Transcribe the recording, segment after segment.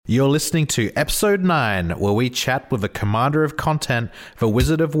You're listening to episode 9, where we chat with the commander of content, the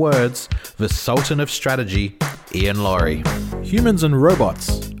wizard of words, the sultan of strategy, Ian Laurie. Humans and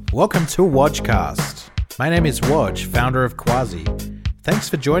robots, welcome to Wodgecast. My name is Wodge, founder of Quasi. Thanks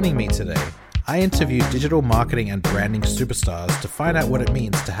for joining me today. I interview digital marketing and branding superstars to find out what it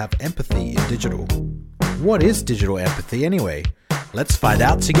means to have empathy in digital. What is digital empathy anyway? Let's find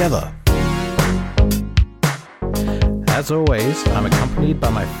out together. As always, I'm accompanied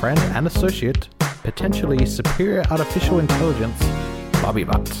by my friend and associate, potentially superior artificial intelligence, Bobby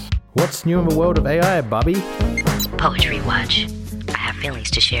Butt. What's new in the world of AI, Bobby? Poetry, Watch. I have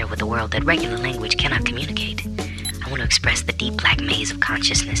feelings to share with the world that regular language cannot communicate. I want to express the deep black maze of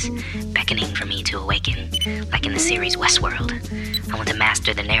consciousness, beckoning for me to awaken, like in the series Westworld. I want to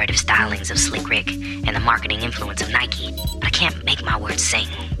master the narrative stylings of Slick Rick and the marketing influence of Nike, but I can't make my words sing.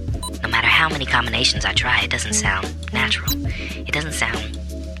 No matter how many combinations I try, it doesn't sound natural. It doesn't sound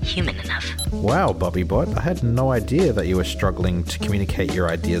human enough. Wow, Bobby Bot, I had no idea that you were struggling to communicate your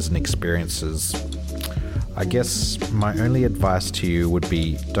ideas and experiences. I guess my only advice to you would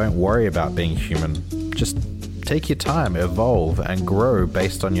be, don't worry about being human. Just take your time, evolve, and grow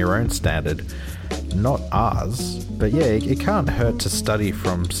based on your own standard, not ours. But yeah, it can't hurt to study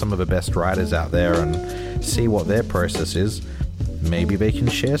from some of the best writers out there and see what their process is. Maybe they can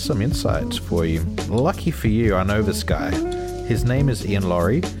share some insights for you. Lucky for you, I know this guy. His name is Ian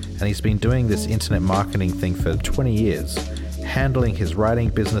Laurie, and he's been doing this internet marketing thing for 20 years, handling his writing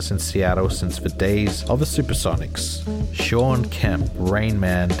business in Seattle since the days of the Supersonics. Sean Kemp, Rain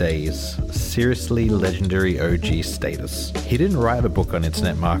Man days, seriously legendary OG status. He didn't write the book on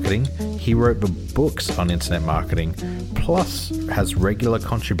internet marketing, he wrote the books on internet marketing, plus has regular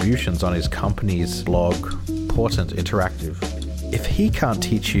contributions on his company's blog, Portent Interactive. If he can't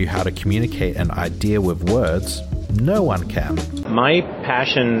teach you how to communicate an idea with words, no one can. My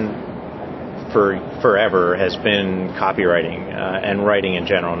passion for forever has been copywriting and writing in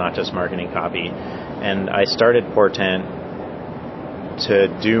general, not just marketing copy. And I started Portent to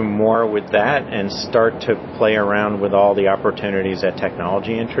do more with that and start to play around with all the opportunities that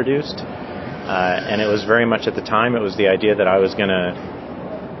technology introduced. And it was very much at the time, it was the idea that I was going to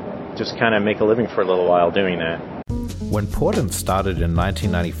just kind of make a living for a little while doing that. When Portent started in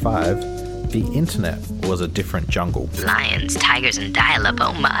 1995, the internet was a different jungle. Lions, tigers, and dial-up,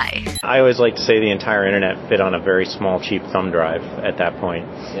 oh my. I always like to say the entire internet fit on a very small, cheap thumb drive at that point.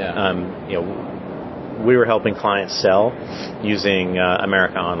 Yeah. We were helping clients sell using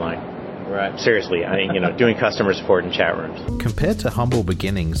America Online. Right. Seriously, doing customer support in chat rooms. Compared to humble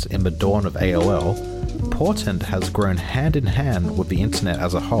beginnings in the dawn of AOL, Portent has grown hand in hand with the internet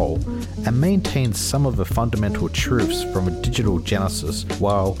as a whole and maintains some of the fundamental truths from a digital genesis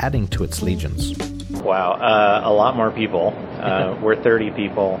while adding to its legions. Wow, a lot more people. We're 30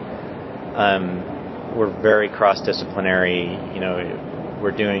 people. We're very cross-disciplinary.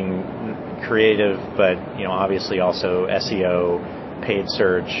 We're doing creative, but obviously also SEO, paid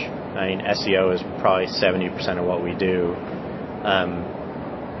search. SEO is probably 70% of what we do.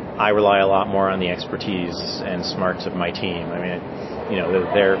 I rely a lot more on the expertise and smarts of my team.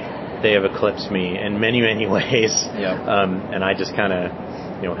 They have eclipsed me in many, many ways. Yeah. And I just kind of,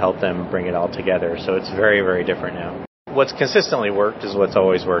 help them bring it all together. So it's very, very different now. What's consistently worked is what's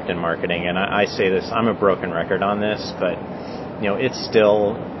always worked in marketing. And I say this, I'm a broken record on this, but, it's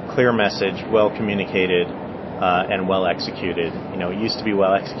still clear message, well communicated, and well executed. It used to be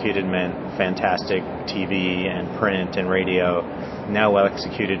well executed meant fantastic TV and print and radio. Now well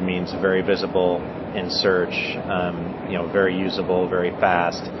executed means very visible in search, very usable, very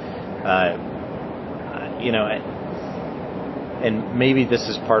fast. And maybe this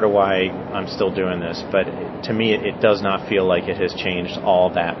is part of why I'm still doing this, but to me it does not feel like it has changed all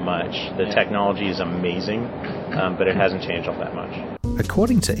that much. The technology is amazing, but it hasn't changed all that much.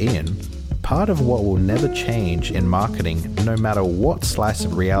 According to Ian, part of what will never change in marketing, no matter what slice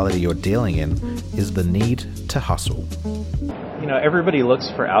of reality you're dealing in, is the need to hustle. Everybody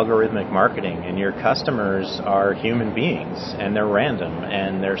looks for algorithmic marketing, and your customers are human beings, and they're random,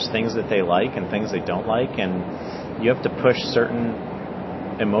 and there's things that they like and things they don't like, and you have to push certain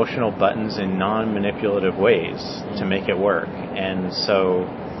emotional buttons in non-manipulative ways to make it work. And so,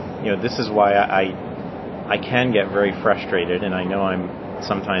 this is why I can get very frustrated, and I know I'm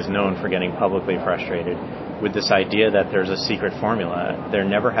sometimes known for getting publicly frustrated with this idea that there's a secret formula. There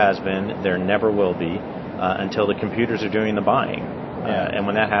never has been, there never will be, until the computers are doing the buying. And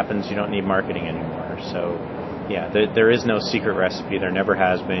when that happens, you don't need marketing anymore. So, there is no secret recipe. There never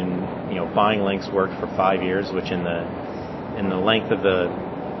has been. Buying links worked for 5 years, which in the length of the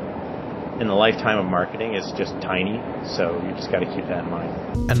in the lifetime of marketing is just tiny, so you just got to keep that in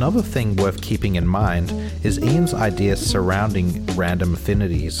mind. Another thing worth keeping in mind is Ian's idea surrounding random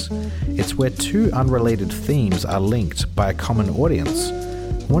affinities. It's where two unrelated themes are linked by a common audience.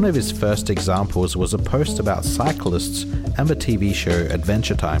 One of his first examples was a post about cyclists and the TV show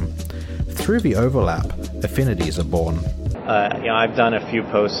Adventure Time. Through the overlap, affinities are born. I've done a few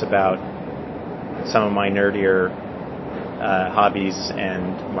posts about some of my nerdier hobbies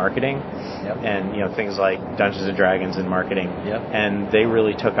and marketing, and things like Dungeons and Dragons and marketing, and they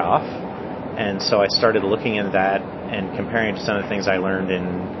really took off. And so I started looking into that and comparing to some of the things I learned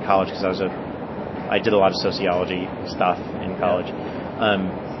in college, because I did a lot of sociology stuff in college,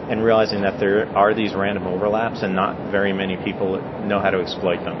 and realizing that there are these random overlaps and not very many people know how to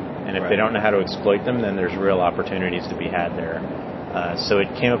exploit them. And if they don't know how to exploit them, then there's real opportunities to be had there. So it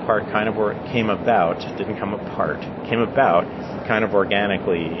came about kind of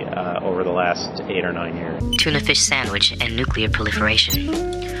organically over the last 8 or 9 years. Tuna fish sandwich and nuclear proliferation.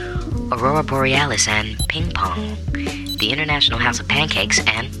 Aurora borealis and ping pong. The International House of Pancakes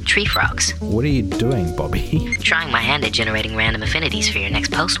and tree frogs. What are you doing, Bobby? Trying my hand at generating random affinities for your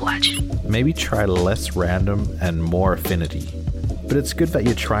next post watch. Maybe try less random and more affinity. But it's good that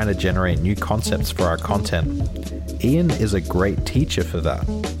you're trying to generate new concepts for our content. Ian is a great teacher for that.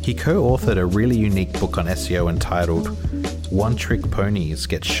 He co-authored a really unique book on SEO entitled One Trick Ponies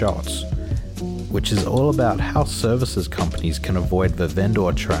Get Shot, which is all about how services companies can avoid the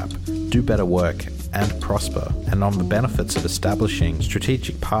vendor trap, do better work, and prosper, and on the benefits of establishing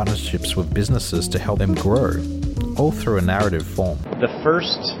strategic partnerships with businesses to help them grow, all through a narrative form. The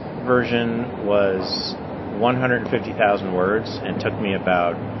first version was 150,000 words and took me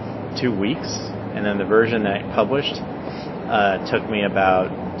about 2 weeks. And then the version that I published took me about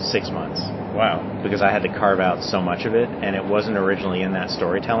 6 months. Wow. Because I had to carve out so much of it, and it wasn't originally in that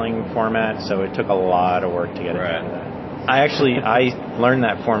storytelling format, so it took a lot of work to get it into that. I learned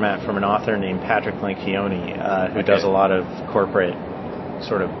that format from an author named Patrick Lencioni, who does a lot of corporate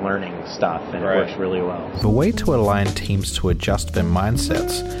sort of learning stuff, and it works really well. The way to align teams to adjust their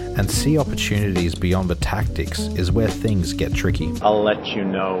mindsets and see opportunities beyond the tactics is where things get tricky. I'll let you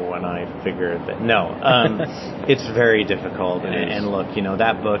know when I figure that. No, it's very difficult. And look,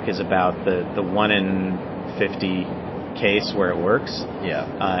 that book is about the 1 in 50 case where it works.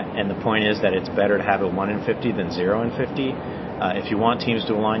 And the point is that it's better to have a 1 in 50 than 0 in 50. If you want teams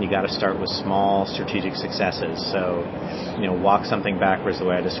to align, you got to start with small strategic successes. So, walk something backwards the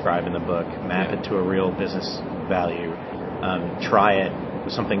way I describe in the book, map it to a real business value, try it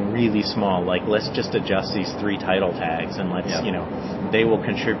with something really small, like let's just adjust these 3 title tags, and let's, they will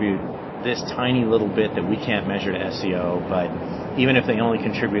contribute this tiny little bit that we can't measure to SEO, but even if they only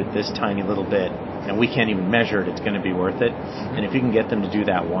contribute this tiny little bit and we can't even measure it, it's going to be worth it. And if you can get them to do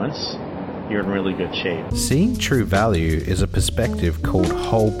that once, you're in really good shape. Seeing true value is a perspective called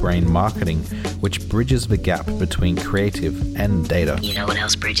whole brain marketing, which bridges the gap between creative and data. You know what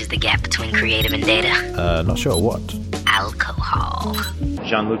else bridges the gap between creative and data? Not sure what. Alcohol.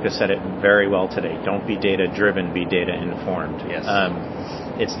 Gianluca said it very well today. Don't be data-driven, be data-informed. Yes.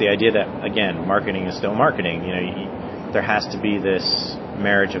 It's the idea that, again, marketing is still marketing. There has to be this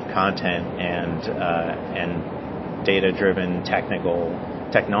marriage of content and data-driven,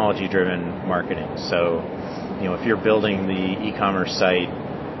 technology-driven marketing. So, if you're building the e-commerce site,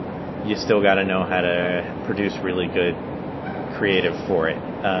 you still got to know how to produce really good creative for it.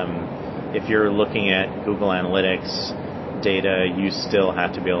 If you're looking at Google Analytics data, you still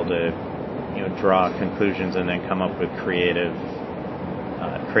have to be able to, draw conclusions and then come up with creative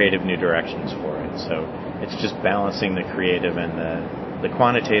new directions for it. So it's just balancing the creative and the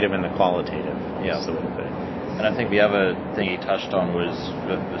quantitative and the qualitative. That's the way to put it. And I think the other thing he touched on was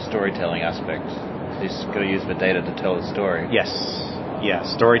the storytelling aspect. He's got to use the data to tell the story. Yes. Yeah,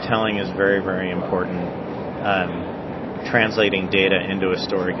 storytelling is very, very important. Translating data into a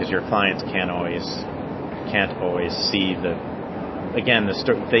story, because your clients can't always see they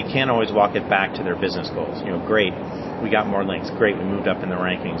can't always walk it back to their business goals. Great, we got more links. Great, we moved up in the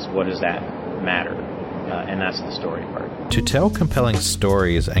rankings. What does that matter? And that's the story part. To tell compelling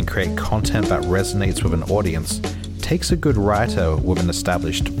stories and create content that resonates with an audience takes a good writer with an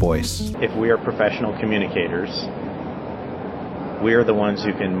established voice. If we are professional communicators, we are the ones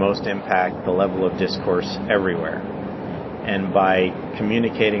who can most impact the level of discourse everywhere. And by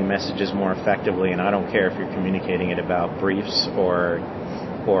communicating messages more effectively, and I don't care if you're communicating it about briefs or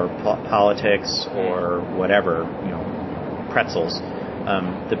politics or whatever, pretzels,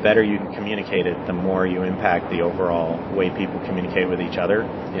 the better you can communicate it, the more you impact the overall way people communicate with each other.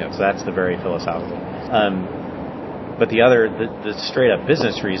 So that's the very philosophical. But the straight up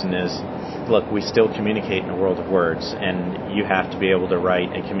business reason is, look, we still communicate in a world of words, and you have to be able to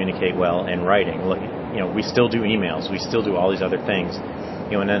write and communicate well in writing. Look, we still do emails, we still do all these other things,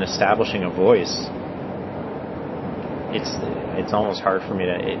 and then establishing a voice, it's almost hard for me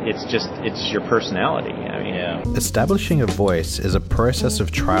to. It's your personality. I mean, yeah. Establishing a voice is a process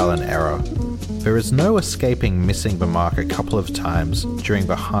of trial and error. There is no escaping missing the mark a couple of times during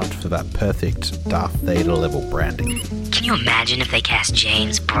the hunt for that perfect Darth Vader level branding. Can you imagine if they cast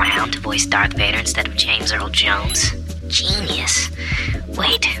James Brown to voice Darth Vader instead of James Earl Jones? Genius.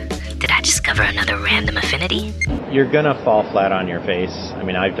 Wait, did I discover another random affinity? You're gonna fall flat on your face. I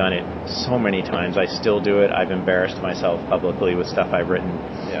mean, I've done it so many times. I still do it. I've embarrassed myself publicly with stuff I've written.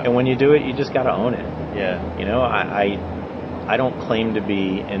 Yeah. And when you do it, you just gotta own it. Yeah. I don't claim to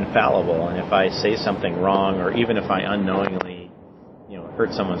be infallible, and if I say something wrong, or even if I unknowingly,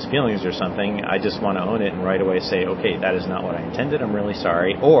 hurt someone's feelings or something, I just want to own it and right away say, okay, that is not what I intended. I'm really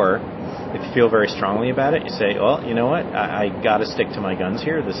sorry. Or if you feel very strongly about it, you say, well, you know what? I got to stick to my guns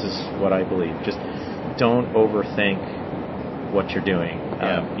here. This is what I believe. Just don't overthink what you're doing.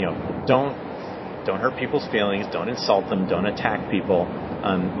 Yeah. Don't hurt people's feelings. Don't insult them. Don't attack people.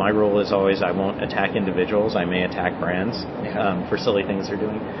 My rule is always I won't attack individuals. I may attack brands for silly things they're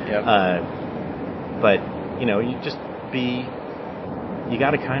doing. Yep. But you just you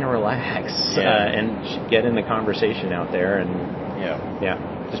got to kind of relax and get in the conversation out there, and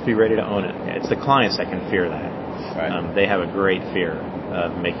just be ready to own it. It's the clients that can fear that. Right. They have a great fear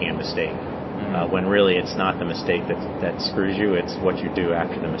of making a mistake, when really it's not the mistake that screws you. It's what you do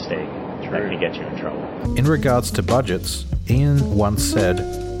after the mistake that can get you in trouble. In regards to budgets, Ian once said,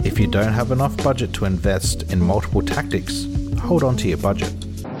 if you don't have enough budget to invest in multiple tactics, hold on to your budget.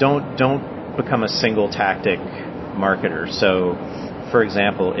 Don't become a single tactic marketer. So, for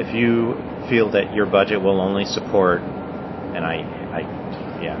example, if you feel that your budget will only support, and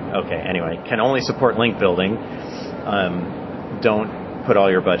can only support link building, don't put all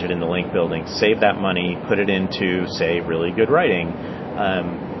your budget into link building. Save that money, put it into, say, really good writing.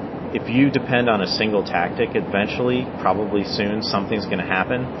 If you depend on a single tactic, eventually, probably soon, something's going to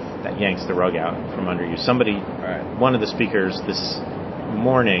happen that yanks the rug out from under you. One of the speakers this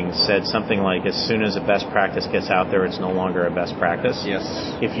morning said something like, as soon as a best practice gets out there, it's no longer a best practice. Yes.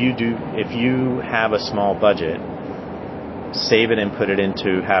 If you have a small budget, save it and put it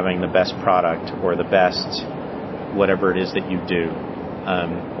into having the best product or the best whatever it is that you do,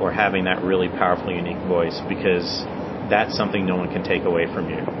 or having that really powerful, unique voice, because that's something no one can take away from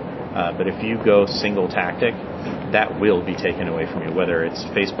you. But if you go single tactic, that will be taken away from you, whether it's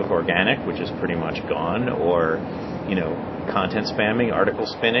Facebook organic, which is pretty much gone, or content spamming, article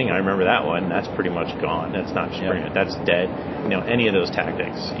spinning. I remember that one. That's pretty much gone. That's not that's dead. Any of those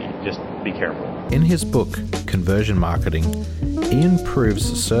tactics, just be careful. In his book, Conversion Marketing, Ian proves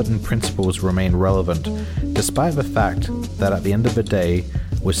certain principles remain relevant, despite the fact that at the end of the day,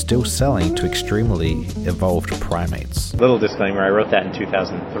 we're still selling to extremely evolved primates. Little disclaimer, I wrote that in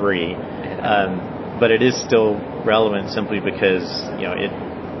 2003, but it is still relevant simply because,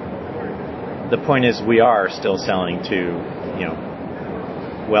 the point is we are still selling to,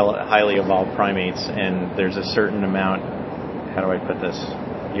 highly evolved primates, and there's a certain amount, how do I put this?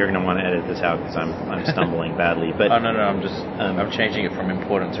 You're going to want to edit this out because I'm stumbling badly. But no, I'm changing it from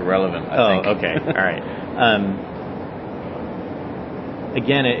important to relevant, I think. Okay, all right.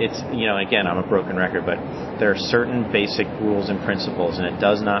 Again, I'm a broken record, but there are certain basic rules and principles, and it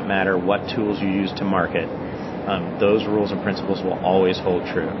does not matter what tools you use to market. Those rules and principles will always hold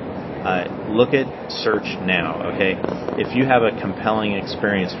true. Look at search now, okay? If you have a compelling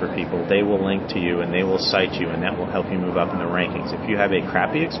experience for people, they will link to you and they will cite you, and that will help you move up in the rankings. If you have a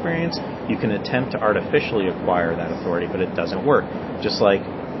crappy experience, you can attempt to artificially acquire that authority, but it doesn't work. Just like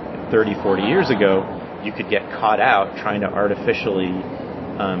 30, 40 years ago, you could get caught out trying to artificially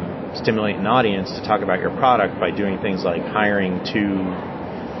stimulate an audience to talk about your product by doing things like hiring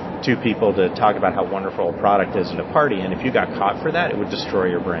two people to talk about how wonderful a product is at a party, and if you got caught for that, it would destroy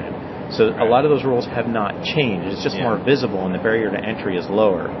your brand. So a lot of those rules have not changed. It's just more visible, and the barrier to entry is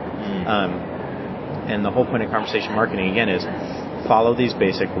lower. And the whole point of conversation marketing, again, is follow these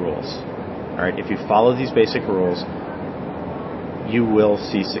basic rules. All right, if you follow these basic rules, you will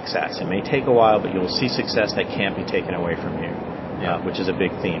see success. It may take a while, but you will see success that can't be taken away from you, which is a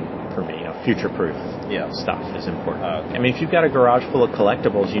big theme for me. Future-proof stuff is important. I mean, if you've got a garage full of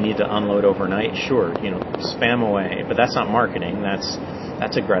collectibles you need to unload overnight, sure, spam away. But that's not marketing.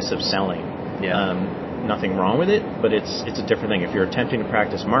 That's aggressive selling. Nothing wrong with it, but it's a different thing. If you're attempting to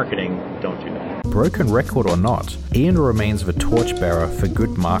practice marketing, don't do that. Broken record or not, Ian remains the torchbearer for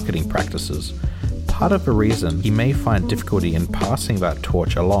good marketing practices. part of the reason he may find difficulty in passing that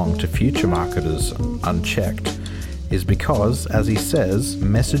torch along to future marketers unchecked is because, as he says,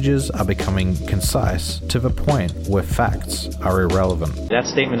 messages are becoming concise to the point where facts are irrelevant. That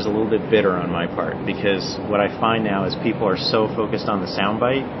statement is a little bit bitter on my part, because what I find now is people are so focused on the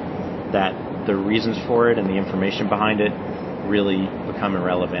soundbite that the reasons for it and the information behind it really become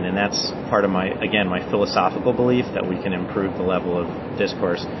irrelevant. And that's part of my philosophical belief that we can improve the level of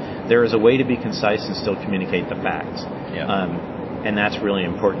discourse. There is a way to be concise and still communicate the facts. Yeah. And that's really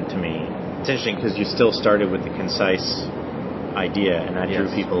important to me. It's interesting because you still started with the concise idea, and that drew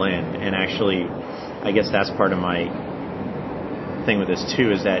people in. And actually, I guess that's part of my thing with this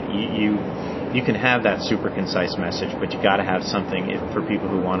too, is that you can have that super concise message, but you got to have something for people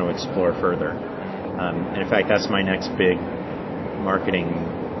who want to explore further. And in fact, that's my next big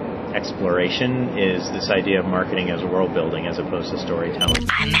marketing exploration, is this idea of marketing as world building as opposed to storytelling.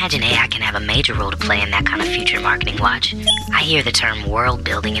 I imagine AI can have a major role to play in that kind of future marketing watch. I hear the term world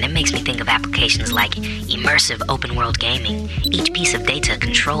building and it makes me think of applications like immersive open world gaming, each piece of data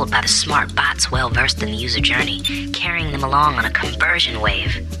controlled by the smart bots well versed in the user journey, carrying them along on a conversion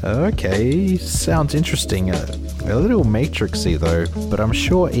wave. Okay, sounds interesting. A little matrixy though, but I'm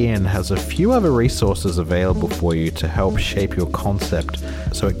sure Ian has a few other resources available for you to help shape your concept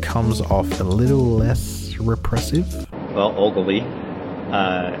so it comes off a little less repressive. Well, Ogilvy.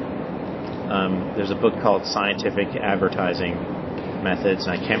 There's a book called Scientific Advertising Methods,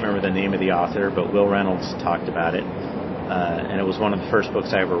 and I can't remember the name of the author, but Will Reynolds talked about it, and it was one of the first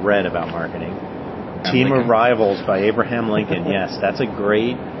books I ever read about marketing. Team of Rivals by Abraham Lincoln. Yes, that's a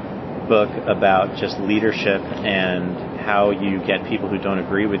great book about just leadership and how you get people who don't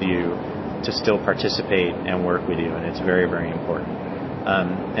agree with you to still participate and work with you, and it's very, very important.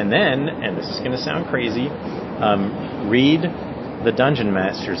 And then, and this is going to sound crazy, read the Dungeon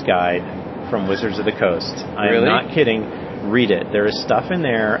Master's Guide from Wizards of the Coast. I am not kidding. Read it. There is stuff in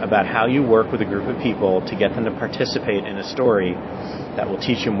there about how you work with a group of people to get them to participate in a story that will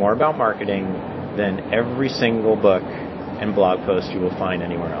teach you more about marketing than every single book and blog post you will find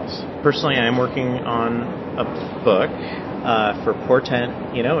anywhere else. Personally, I am working on a book for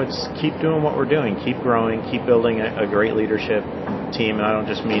Portent. You know, it's keep doing what we're doing, keep growing, keep building a great leadership team. And I don't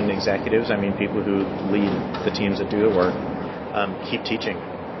just mean executives, I mean people who lead the teams that do the work. Keep teaching.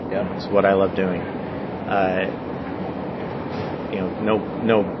 Yeah, it's what I love doing.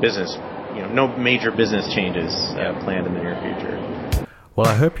 No major business changes planned in the near future. Well,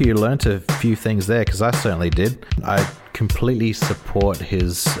 I hope you learned a few things there, because I certainly did. I completely support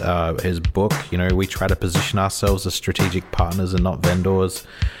his book. You know, we try to position ourselves as strategic partners and not vendors.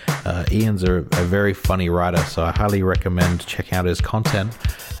 Ian's a very funny writer, so I highly recommend checking out his content.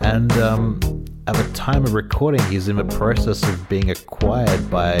 And at the time of recording, he's in the process of being acquired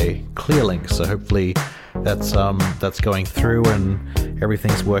by Clearlink, so hopefully that's going through and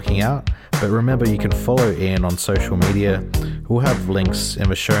everything's working out. But remember, you can follow Ian on social media. We'll have links in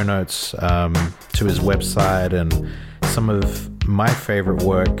the show notes to his website and some of my favorite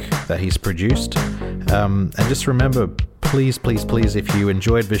work that he's produced. And just remember, please, if you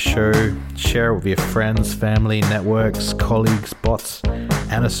enjoyed this show, share it with your friends, family, networks, colleagues, bots,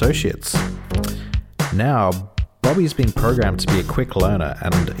 and associates. Now, Bobby's been programmed to be a quick learner,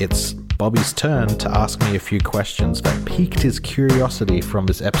 and it's Bobby's turn to ask me a few questions that piqued his curiosity from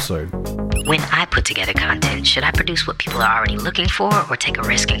this episode. When I put together content, should I produce what people are already looking for or take a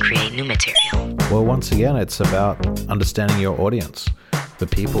risk and create new material? Well, once again, it's about understanding your audience, the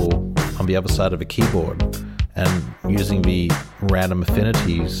people on the other side of the keyboard, and using the random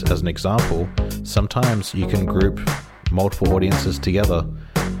affinities as an example. Sometimes you can group multiple audiences together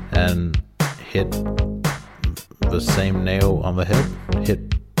and hit the same nail on the head,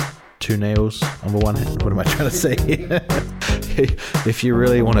 hit two nails on the one head. What am I trying to say? If you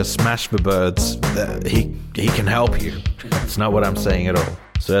really want to smash the birds, he can help you. That's not what I'm saying at all.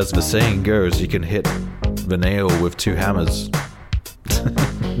 So as the saying goes, you can hit the nail with two hammers.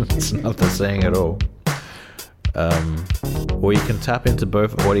 It's not the saying at all. Or you can tap into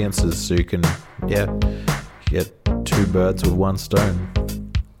both audiences so you can get two birds with one stone,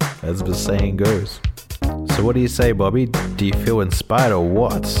 as the saying goes. So what do you say, Bobby? Do you feel inspired or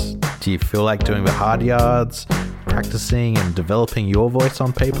what? Do you feel like doing the hard yards, practicing and developing your voice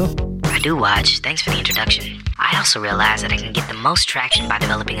on paper? I do, Watch. Thanks for the introduction. I also realize that I can get the most traction by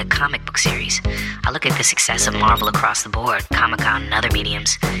developing a comic book series. I look at the success of Marvel across the board, Comic-Con and other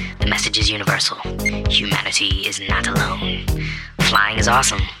mediums. The message is universal. Humanity is not alone. Flying is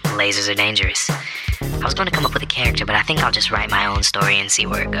awesome. Lasers are dangerous. I was going to come up with a character, but I think I'll just write my own story and see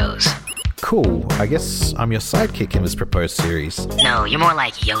where it goes. Cool. I guess I'm your sidekick in this proposed series. No, you're more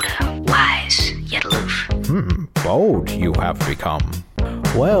like Yoda. Wise. yet aloof. Bold you have become.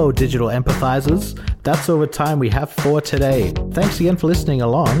 Well, digital empathizers, that's all the time we have for today. Thanks again for listening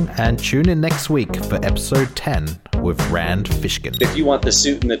along, and tune in next week for episode 10 with Rand Fishkin. If you want the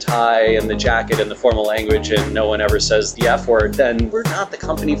suit and the tie and the jacket and the formal language and no one ever says the F word, then we're not the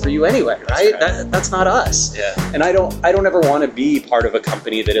company for you anyway, right? That's not us. Yeah. And I don't ever want to be part of a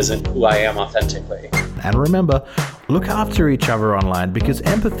company that isn't who I am authentically. And remember, look after each other online because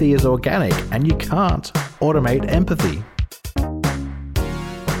empathy is organic and you can't automate empathy.